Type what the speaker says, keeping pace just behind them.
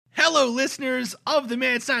Hello, listeners of the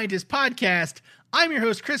Mad Scientist podcast. I'm your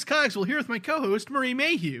host, Chris Cogswell, here with my co-host, Marie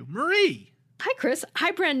Mayhew. Marie. Hi, Chris.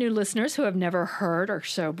 Hi, brand new listeners who have never heard our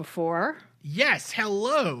show before. Yes,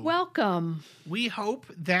 hello. Welcome. We hope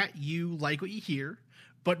that you like what you hear,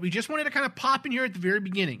 but we just wanted to kind of pop in here at the very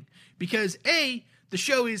beginning because, A, the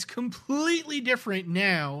show is completely different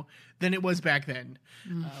now than it was back then.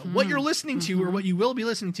 What you're listening to, or what you will be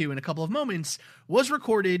listening to in a couple of moments, was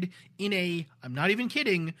recorded in a, I'm not even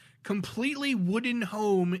kidding, completely wooden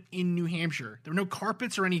home in New Hampshire. There were no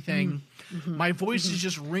carpets or anything. My voice is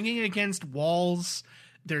just ringing against walls.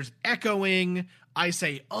 There's echoing. I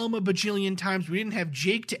say a bajillion times. We didn't have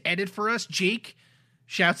Jake to edit for us. Jake,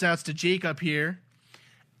 shouts outs to Jake up here.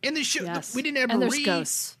 In the show, yes. We didn't have and Marie.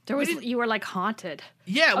 There's ghosts. You were like haunted.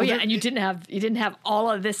 Yeah. Well, and you didn't have all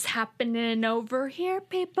of this happening over here,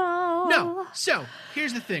 people. No. So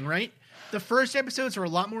here's the thing, right? The first episodes are a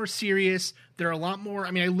lot more serious. They're a lot more.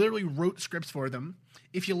 I mean, I literally wrote scripts for them.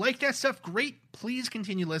 If you like that stuff, great. Please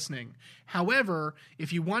continue listening. However,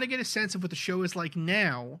 if you want to get a sense of what the show is like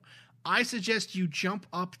now, I suggest you jump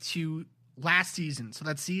up to last season. So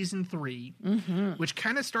that's season 3, which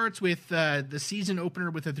kind of starts with the season opener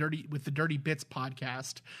with the Dirty Bits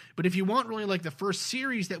podcast. But if you want really like the first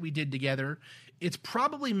series that we did together, it's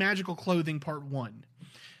probably Magical Clothing Part 1.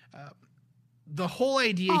 The whole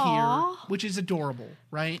idea here, which is adorable,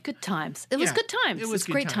 right? Good times. It was good times. It was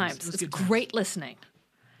great times. It's great listening.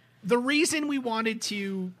 The reason we wanted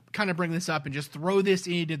to kind of bring this up and just throw this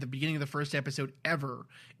in at the beginning of the first episode ever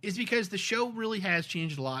is because the show really has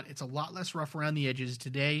changed a lot. It's a lot less rough around the edges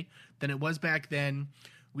today than it was back then.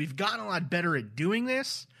 We've gotten a lot better at doing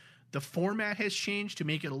this. The format has changed to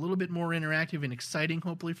make it a little bit more interactive and exciting,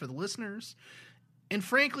 hopefully, for the listeners. And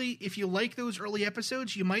frankly, if you like those early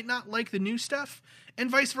episodes, you might not like the new stuff, and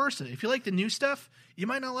vice versa. If you like the new stuff, you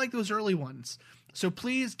might not like those early ones. So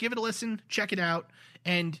please give it a listen, check it out,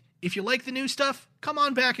 and if you like the new stuff, come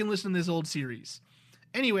on back and listen to this old series.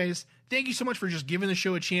 Anyways, thank you so much for just giving the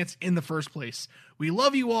show a chance in the first place. We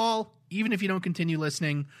love you all, even if you don't continue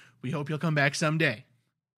listening. We hope you'll come back someday.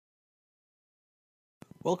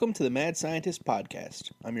 Welcome to the Mad Scientist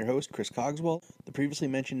podcast. I'm your host, Chris Cogswell, the previously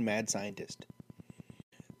mentioned Mad Scientist.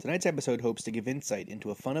 Tonight's episode hopes to give insight into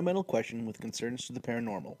a fundamental question with concerns to the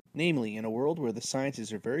paranormal. Namely, in a world where the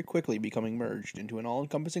sciences are very quickly becoming merged into an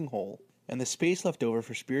all-encompassing whole, and the space left over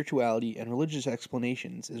for spirituality and religious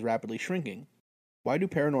explanations is rapidly shrinking, why do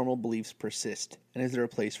paranormal beliefs persist, and is there a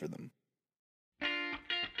place for them?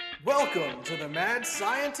 Welcome to the Mad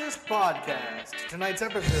Scientist podcast. Tonight's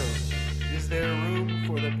episode, is there room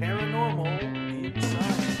for the paranormal in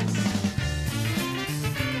science?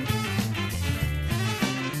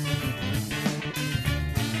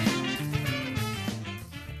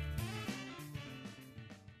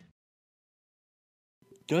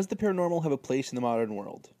 Does the paranormal have a place in the modern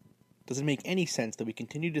world? Does it make any sense that we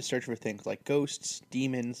continue to search for things like ghosts,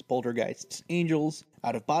 demons, poltergeists, angels,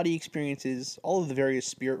 out-of-body experiences, all of the various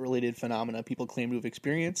spirit-related phenomena people claim to have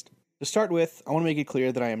experienced? To start with, I want to make it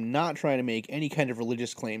clear that I am not trying to make any kind of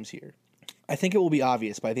religious claims here. I think it will be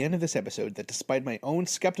obvious by the end of this episode that despite my own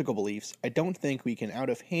skeptical beliefs, I don't think we can out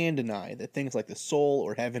of hand deny that things like the soul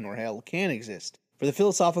or heaven or hell can exist, for the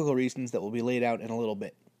philosophical reasons that will be laid out in a little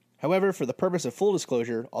bit. However, for the purpose of full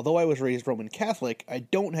disclosure, although I was raised Roman Catholic, I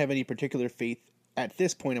don't have any particular faith at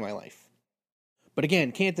this point in my life. But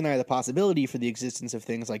again, can't deny the possibility for the existence of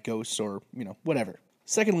things like ghosts or, whatever.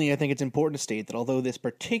 Secondly, I think it's important to state that although this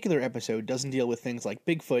particular episode doesn't deal with things like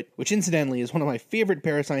Bigfoot, which incidentally is one of my favorite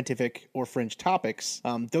parascientific or fringe topics,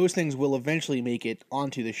 those things will eventually make it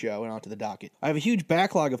onto the show and onto the docket. I have a huge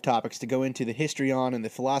backlog of topics to go into the history on and the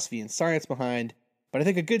philosophy and science behind, but I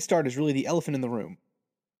think a good start is really the elephant in the room.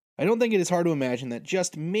 I don't think it is hard to imagine that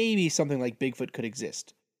just maybe something like Bigfoot could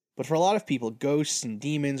exist. But for a lot of people, ghosts and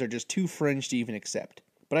demons are just too fringe to even accept.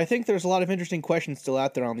 But I think there's a lot of interesting questions still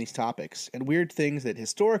out there on these topics, and weird things that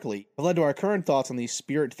historically have led to our current thoughts on these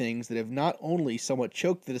spirit things that have not only somewhat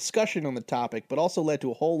choked the discussion on the topic, but also led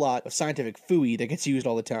to a whole lot of scientific phooey that gets used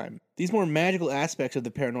all the time. These more magical aspects of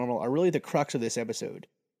the paranormal are really the crux of this episode,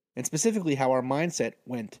 and specifically how our mindset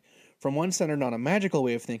went from one centered on a magical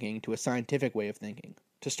way of thinking to a scientific way of thinking.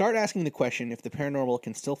 To start asking the question if the paranormal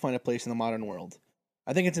can still find a place in the modern world,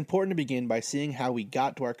 I think it's important to begin by seeing how we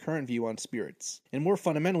got to our current view on spirits, and more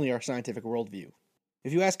fundamentally our scientific worldview.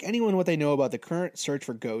 If you ask anyone what they know about the current search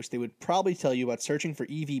for ghosts, they would probably tell you about searching for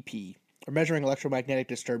EVP, or measuring electromagnetic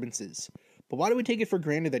disturbances. But why do we take it for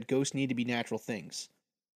granted that ghosts need to be natural things?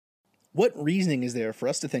 What reasoning is there for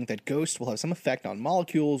us to think that ghosts will have some effect on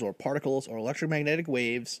molecules or particles or electromagnetic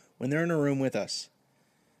waves when they're in a room with us?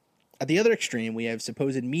 At the other extreme, we have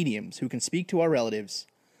supposed mediums who can speak to our relatives,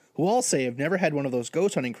 who all say have never had one of those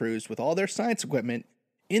ghost hunting crews with all their science equipment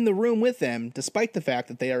in the room with them, despite the fact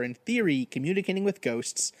that they are in theory communicating with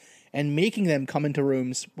ghosts and making them come into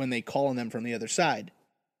rooms when they call on them from the other side.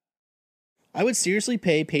 I would seriously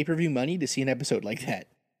pay pay-per-view money to see an episode like that.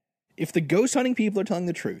 If the ghost hunting people are telling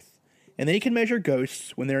the truth, and they can measure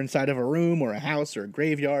ghosts when they're inside of a room or a house or a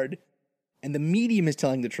graveyard, and the medium is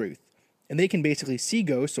telling the truth, and they can basically see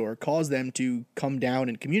ghosts or cause them to come down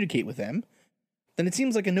and communicate with them, then it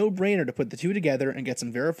seems like a no-brainer to put the two together and get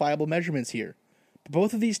some verifiable measurements here. But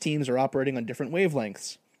both of these teams are operating on different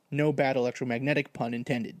wavelengths. No bad electromagnetic pun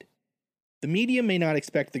intended. The medium may not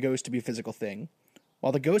expect the ghost to be a physical thing,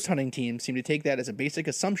 while the ghost hunting teams seem to take that as a basic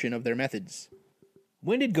assumption of their methods.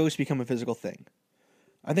 When did ghosts become a physical thing?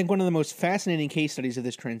 I think one of the most fascinating case studies of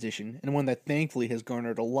this transition, and one that thankfully has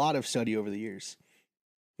garnered a lot of study over the years,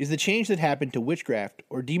 is the change that happened to witchcraft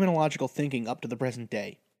or demonological thinking up to the present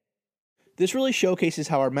day. This really showcases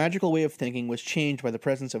how our magical way of thinking was changed by the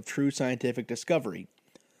presence of true scientific discovery,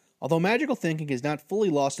 although magical thinking has not fully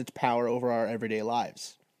lost its power over our everyday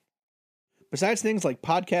lives. Besides things like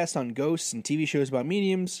podcasts on ghosts and TV shows about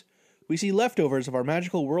mediums, we see leftovers of our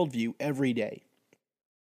magical worldview every day.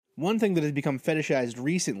 One thing that has become fetishized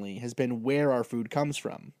recently has been where our food comes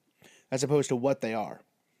from, as opposed to what they are.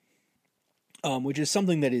 Which is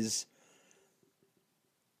something that is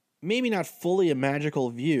maybe not fully a magical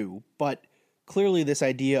view, but clearly this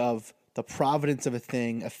idea of the providence of a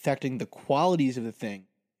thing affecting the qualities of the thing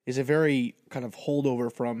is a very kind of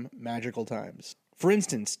holdover from magical times. For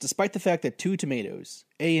instance, despite the fact that two tomatoes,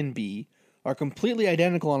 A and B, are completely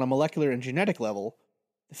identical on a molecular and genetic level,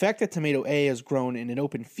 the fact that tomato A is grown in an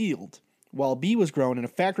open field, while B was grown in a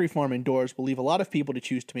factory farm indoors, will leave a lot of people to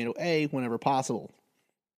choose tomato A whenever possible.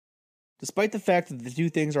 Despite the fact that the two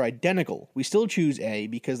things are identical, we still choose A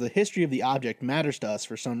because the history of the object matters to us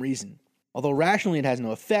for some reason. Although rationally it has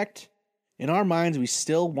no effect, in our minds we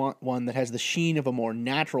still want one that has the sheen of a more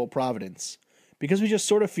natural providence, because we just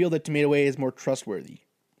sort of feel that tomato A is more trustworthy.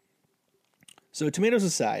 So tomatoes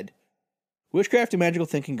aside, witchcraft and magical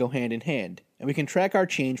thinking go hand in hand, and we can track our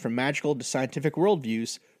change from magical to scientific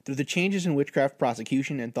worldviews through the changes in witchcraft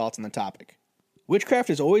prosecution and thoughts on the topic. Witchcraft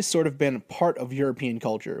has always sort of been part of European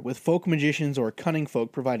culture, with folk magicians or cunning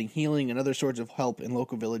folk providing healing and other sorts of help in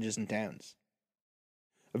local villages and towns.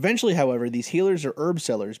 Eventually, however, these healers or herb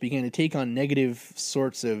sellers began to take on negative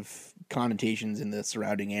sorts of connotations in the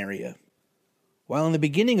surrounding area. While in the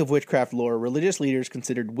beginning of witchcraft lore, religious leaders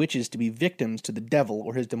considered witches to be victims to the devil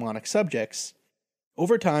or his demonic subjects,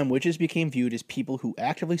 over time witches became viewed as people who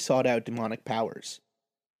actively sought out demonic powers.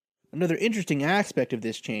 Another interesting aspect of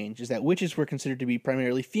this change is that witches were considered to be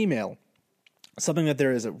primarily female, something that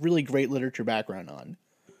there is a really great literature background on.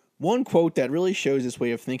 One quote that really shows this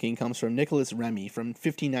way of thinking comes from Nicholas Remy from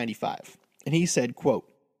 1595, and he said, quote,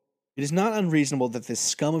 "It is not unreasonable that this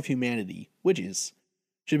scum of humanity, witches,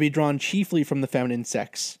 should be drawn chiefly from the feminine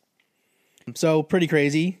sex." So, pretty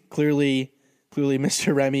crazy. Clearly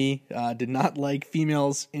Mr. Remy did not like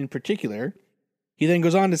females in particular. He then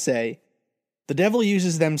goes on to say, "The devil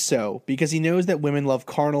uses them so, because he knows that women love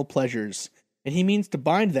carnal pleasures, and he means to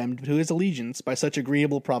bind them to his allegiance by such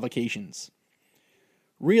agreeable provocations."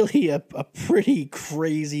 Really a pretty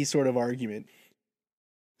crazy sort of argument.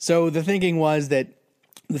 So the thinking was that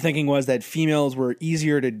females were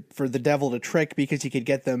easier for the devil to trick because he could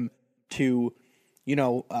get them to,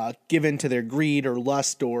 give in to their greed or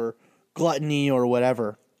lust or gluttony or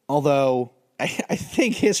whatever. Although I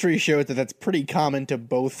think history shows that that's pretty common to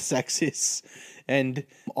both sexes and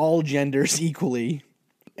all genders equally.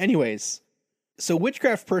 Anyways, so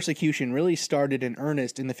witchcraft persecution really started in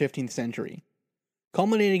earnest in the 15th century,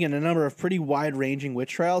 culminating in a number of pretty wide-ranging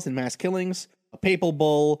witch trials and mass killings, a papal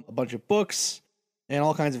bull, a bunch of books, and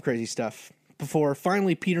all kinds of crazy stuff, before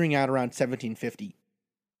finally petering out around 1750.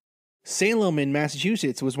 Salem in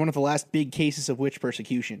Massachusetts was one of the last big cases of witch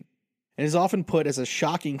persecution, and is often put as a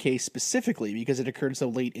shocking case specifically because it occurred so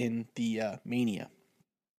late in the mania.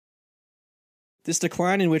 This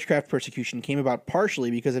decline in witchcraft persecution came about partially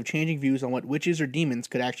because of changing views on what witches or demons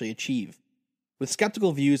could actually achieve, with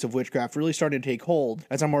skeptical views of witchcraft really starting to take hold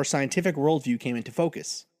as a more scientific worldview came into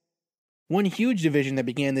focus. One huge division that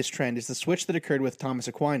began this trend is the switch that occurred with Thomas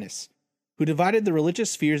Aquinas, who divided the religious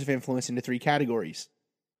spheres of influence into three categories.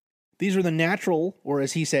 These were the natural, or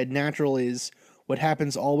as he said, natural is what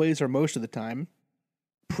happens always or most of the time;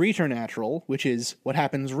 preternatural, which is what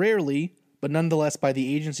happens rarely, but nonetheless by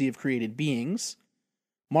the agency of created beings.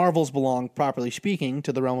 Marvels belong, properly speaking,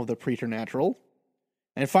 to the realm of the preternatural.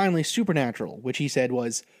 And finally, supernatural, which he said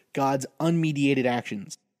was God's unmediated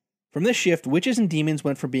actions. From this shift, witches and demons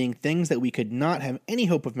went from being things that we could not have any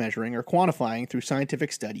hope of measuring or quantifying through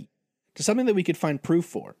scientific study to something that we could find proof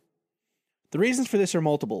for. The reasons for this are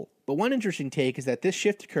multiple, but one interesting take is that this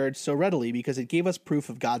shift occurred so readily because it gave us proof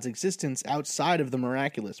of God's existence outside of the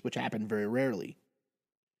miraculous, which happened very rarely.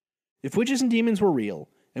 If witches and demons were real,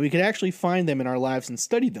 and we could actually find them in our lives and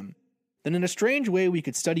study them, then in a strange way we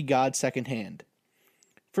could study God secondhand.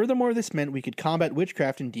 Furthermore, this meant we could combat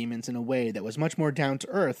witchcraft and demons in a way that was much more down to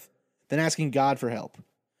earth than asking God for help.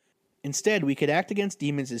 Instead, we could act against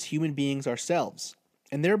demons as human beings ourselves,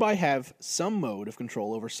 and thereby have some mode of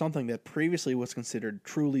control over something that previously was considered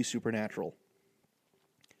truly supernatural.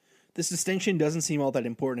 This distinction doesn't seem all that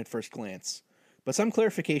important at first glance, but some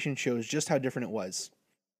clarification shows just how different it was.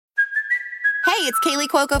 Hey, it's Kaylee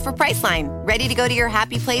Cuoco for Priceline. Ready to go to your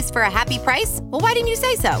happy place for a happy price? Well, why didn't you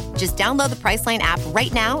say so? Just download the Priceline app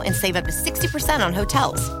right now and save up to 60% on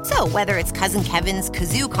hotels. So whether it's Cousin Kevin's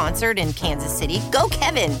Kazoo Concert in Kansas City, go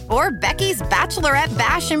Kevin, or Becky's Bachelorette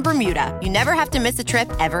Bash in Bermuda, you never have to miss a trip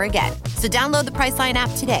ever again. So download the Priceline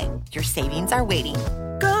app today. Your savings are waiting.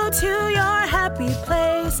 Go to your happy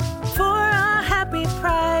place for a happy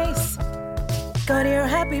price. Go to your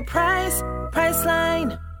happy price,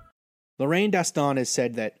 Priceline. Lorraine Daston has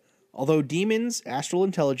said that, although demons, astral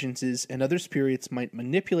intelligences, and other spirits might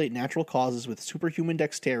manipulate natural causes with superhuman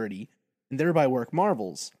dexterity, and thereby work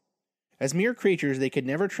marvels, as mere creatures they could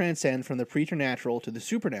never transcend from the preternatural to the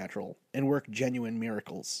supernatural, and work genuine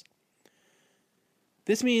miracles.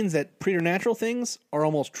 This means that preternatural things are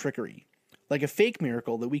almost trickery, like a fake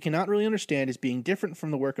miracle that we cannot really understand as being different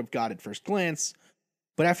from the work of God at first glance,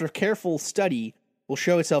 but after careful study will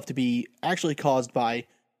show itself to be actually caused by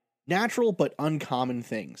natural but uncommon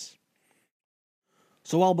things.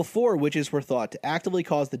 So while before witches were thought to actively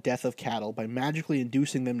cause the death of cattle by magically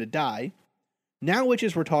inducing them to die, now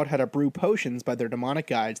witches were taught how to brew potions by their demonic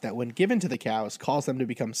guides that when given to the cows cause them to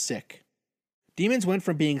become sick. Demons went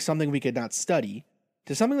from being something we could not study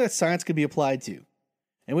to something that science could be applied to.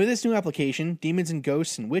 And with this new application, demons and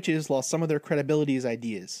ghosts and witches lost some of their credibility as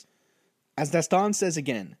ideas. As Daston says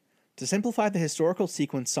again, to simplify the historical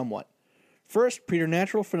sequence somewhat, first,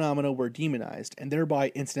 preternatural phenomena were demonized and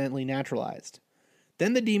thereby incidentally naturalized.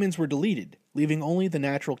 Then the demons were deleted, leaving only the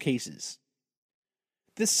natural cases.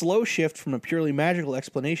 This slow shift from a purely magical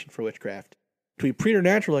explanation for witchcraft to a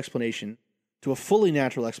preternatural explanation to a fully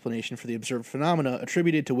natural explanation for the observed phenomena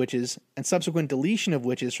attributed to witches and subsequent deletion of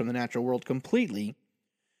witches from the natural world completely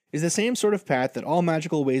is the same sort of path that all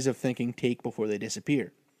magical ways of thinking take before they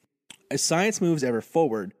disappear. As science moves ever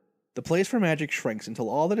forward, the place for magic shrinks until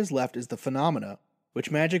all that is left is the phenomena which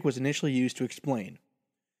magic was initially used to explain,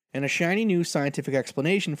 and a shiny new scientific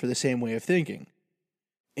explanation for the same way of thinking.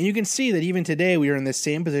 And you can see that even today we are in this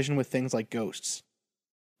same position with things like ghosts.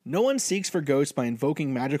 No one seeks for ghosts by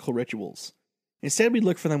invoking magical rituals. Instead, we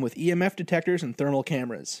look for them with EMF detectors and thermal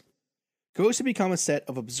cameras. Ghosts have become a set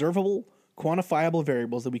of observable, quantifiable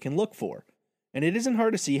variables that we can look for, and it isn't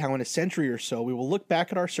hard to see how in a century or so we will look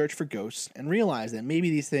back at our search for ghosts and realize that maybe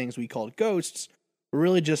these things we called ghosts were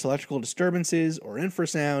really just electrical disturbances or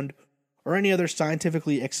infrasound or any other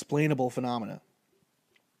scientifically explainable phenomena.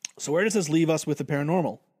 So where does this leave us with the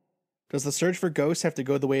paranormal? Does the search for ghosts have to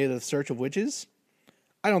go the way of the search of witches?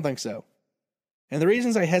 I don't think so. And the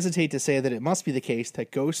reasons I hesitate to say that it must be the case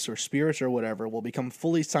that ghosts or spirits or whatever will become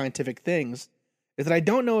fully scientific things is that I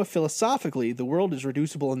don't know if philosophically the world is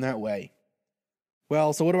reducible in that way.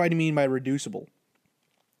 Well, so what do I mean by reducible?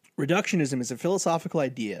 Reductionism is a philosophical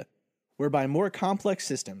idea whereby more complex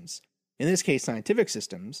systems, in this case scientific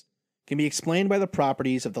systems, can be explained by the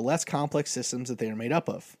properties of the less complex systems that they are made up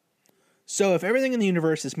of. So if everything in the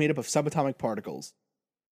universe is made up of subatomic particles,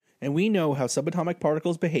 and we know how subatomic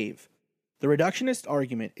particles behave, the reductionist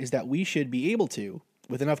argument is that we should be able to,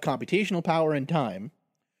 with enough computational power and time,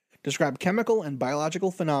 describe chemical and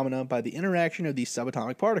biological phenomena by the interaction of these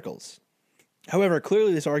subatomic particles. However,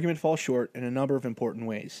 clearly this argument falls short in a number of important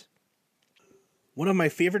ways. One of my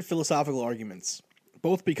favorite philosophical arguments,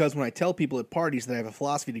 both because when I tell people at parties that I have a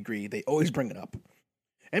philosophy degree, they always bring it up,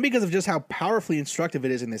 and because of just how powerfully instructive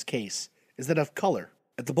it is in this case, is that of color.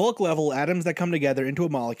 At the bulk level, atoms that come together into a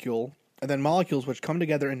molecule, and then molecules which come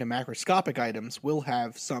together into macroscopic items will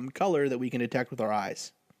have some color that we can detect with our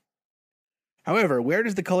eyes. However, where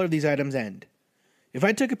does the color of these items end? If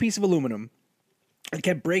I took a piece of aluminum and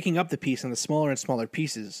kept breaking up the piece into smaller and smaller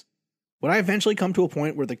pieces, would I eventually come to a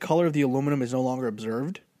point where the color of the aluminum is no longer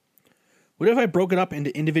observed? What if I broke it up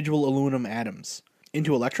into individual aluminum atoms,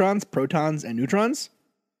 into electrons, protons, and neutrons?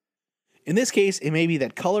 In this case, it may be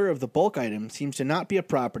that color of the bulk item seems to not be a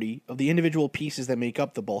property of the individual pieces that make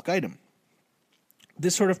up the bulk item.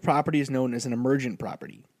 This sort of property is known as an emergent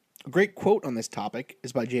property. A great quote on this topic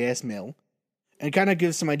is by J.S. Mill, and kind of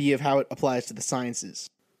gives some idea of how it applies to the sciences.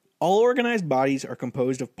 All organized bodies are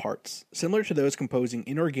composed of parts, similar to those composing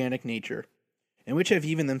inorganic nature, and which have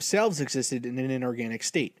even themselves existed in an inorganic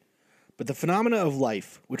state. But the phenomena of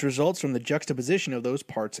life, which results from the juxtaposition of those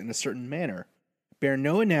parts in a certain manner, bear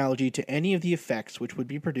no analogy to any of the effects which would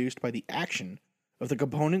be produced by the action of the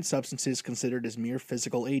component substances considered as mere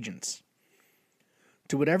physical agents.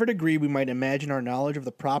 To whatever degree we might imagine our knowledge of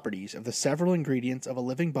the properties of the several ingredients of a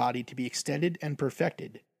living body to be extended and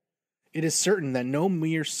perfected, it is certain that no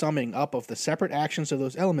mere summing up of the separate actions of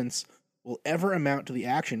those elements will ever amount to the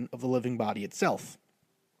action of the living body itself.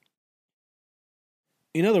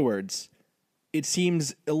 In other words, it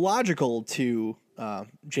seems illogical to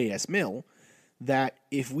J.S. Mill that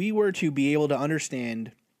if we were to be able to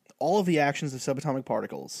understand all of the actions of subatomic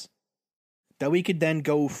particles, that we could then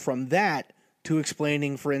go from that to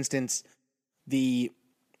explaining, for instance, the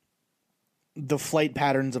flight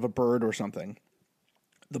patterns of a bird or something.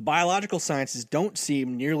 The biological sciences don't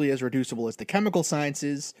seem nearly as reducible as the chemical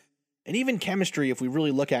sciences, and even chemistry, if we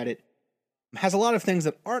really look at it, has a lot of things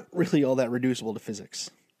that aren't really all that reducible to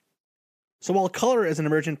physics. So while color as an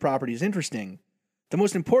emergent property is interesting, the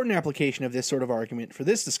most important application of this sort of argument for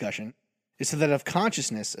this discussion is to that of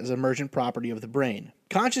consciousness as an emergent property of the brain.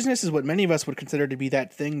 Consciousness is what many of us would consider to be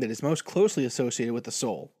that thing that is most closely associated with the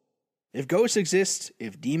soul. If ghosts exist,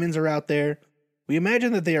 if demons are out there, we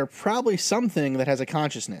imagine that they are probably something that has a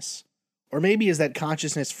consciousness, or maybe is that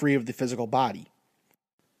consciousness free of the physical body.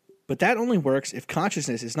 But that only works if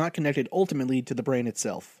consciousness is not connected ultimately to the brain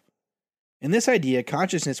itself. In this idea,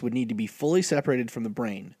 consciousness would need to be fully separated from the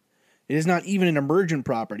brain. It is not even an emergent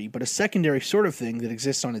property, but a secondary sort of thing that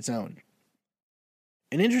exists on its own.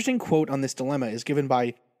 An interesting quote on this dilemma is given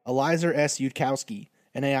by Eliezer S. Yudkowsky,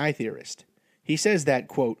 an AI theorist. He says that,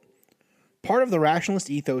 quote, "Part of the rationalist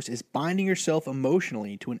ethos is binding yourself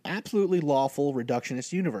emotionally to an absolutely lawful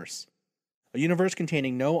reductionist universe, a universe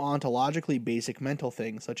containing no ontologically basic mental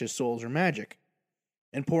things such as souls or magic,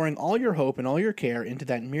 and pouring all your hope and all your care into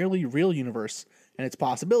that merely real universe and its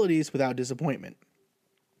possibilities without disappointment."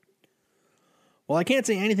 While I can't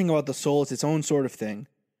say anything about the soul as its own sort of thing,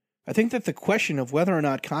 I think that the question of whether or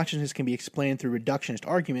not consciousness can be explained through reductionist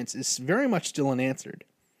arguments is very much still unanswered.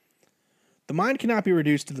 The mind cannot be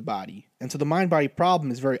reduced to the body, and so the mind-body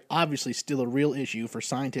problem is very obviously still a real issue for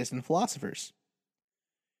scientists and philosophers.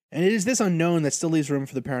 And it is this unknown that still leaves room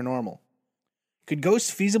for the paranormal. Could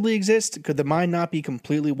ghosts feasibly exist? Could the mind not be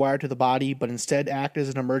completely wired to the body, but instead act as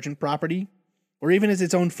an emergent property? Or even as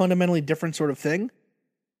its own fundamentally different sort of thing?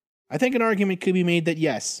 I think an argument could be made that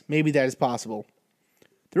yes, maybe that is possible.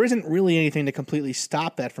 There isn't really anything to completely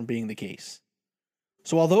stop that from being the case.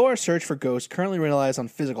 So although our search for ghosts currently relies on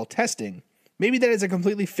physical testing, maybe that is a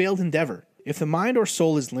completely failed endeavor. If the mind or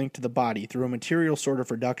soul is linked to the body through a material sort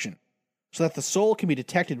of reduction, so that the soul can be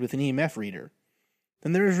detected with an EMF reader,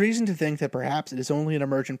 then there is reason to think that perhaps it is only an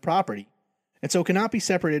emergent property, and so cannot be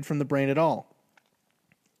separated from the brain at all.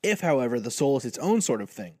 If, however, the soul is its own sort of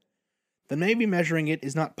thing, then maybe measuring it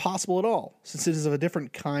is not possible at all, since it is of a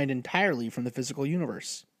different kind entirely from the physical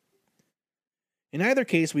universe. In either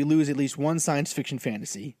case, we lose at least one science fiction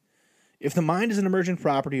fantasy. If the mind is an emergent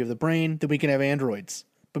property of the brain, then we can have androids,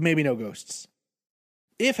 but maybe no ghosts.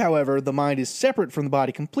 If, however, the mind is separate from the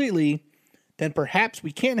body completely, then perhaps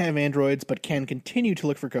we can have androids, but can continue to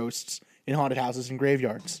look for ghosts in haunted houses and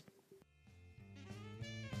graveyards.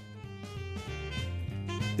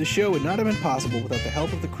 This show would not have been possible without the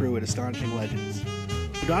help of the crew at Astonishing Legends,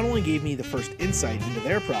 who not only gave me the first insight into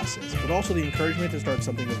their process, but also the encouragement to start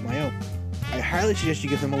something of my own. I highly suggest you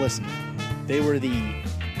give them a listen. They were the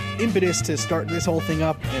impetus to start this whole thing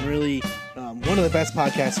up, and really one of the best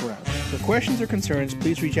podcasts around. For questions or concerns,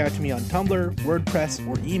 please reach out to me on Tumblr, WordPress,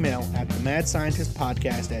 or email at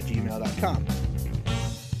themadscientistpodcast@gmail.com.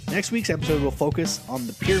 Next week's episode will focus on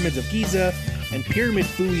the pyramids of Giza and pyramid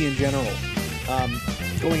phooey in general.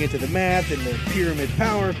 Going into the math and the pyramid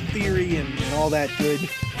power theory and all that good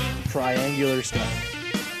triangular stuff.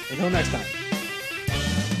 Until next time.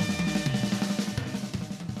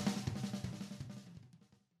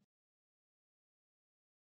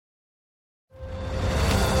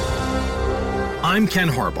 I'm Ken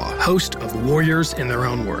Harbaugh, host of Warriors in Their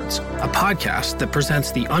Own Words, a podcast that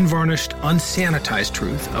presents the unvarnished, unsanitized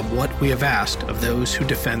truth of what we have asked of those who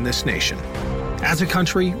defend this nation. As a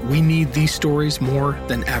country, we need these stories more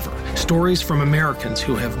than ever. Stories from Americans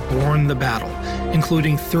who have borne the battle,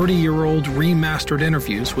 including 30-year-old remastered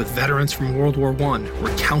interviews with veterans from World War I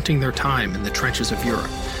recounting their time in the trenches of Europe.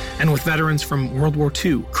 and with veterans from World War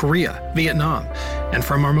II, Korea, Vietnam, and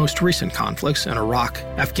from our most recent conflicts in Iraq,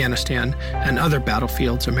 Afghanistan, and other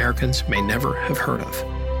battlefields Americans may never have heard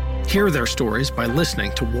of. Hear their stories by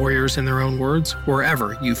listening to Warriors in Their Own Words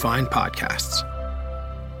wherever you find podcasts.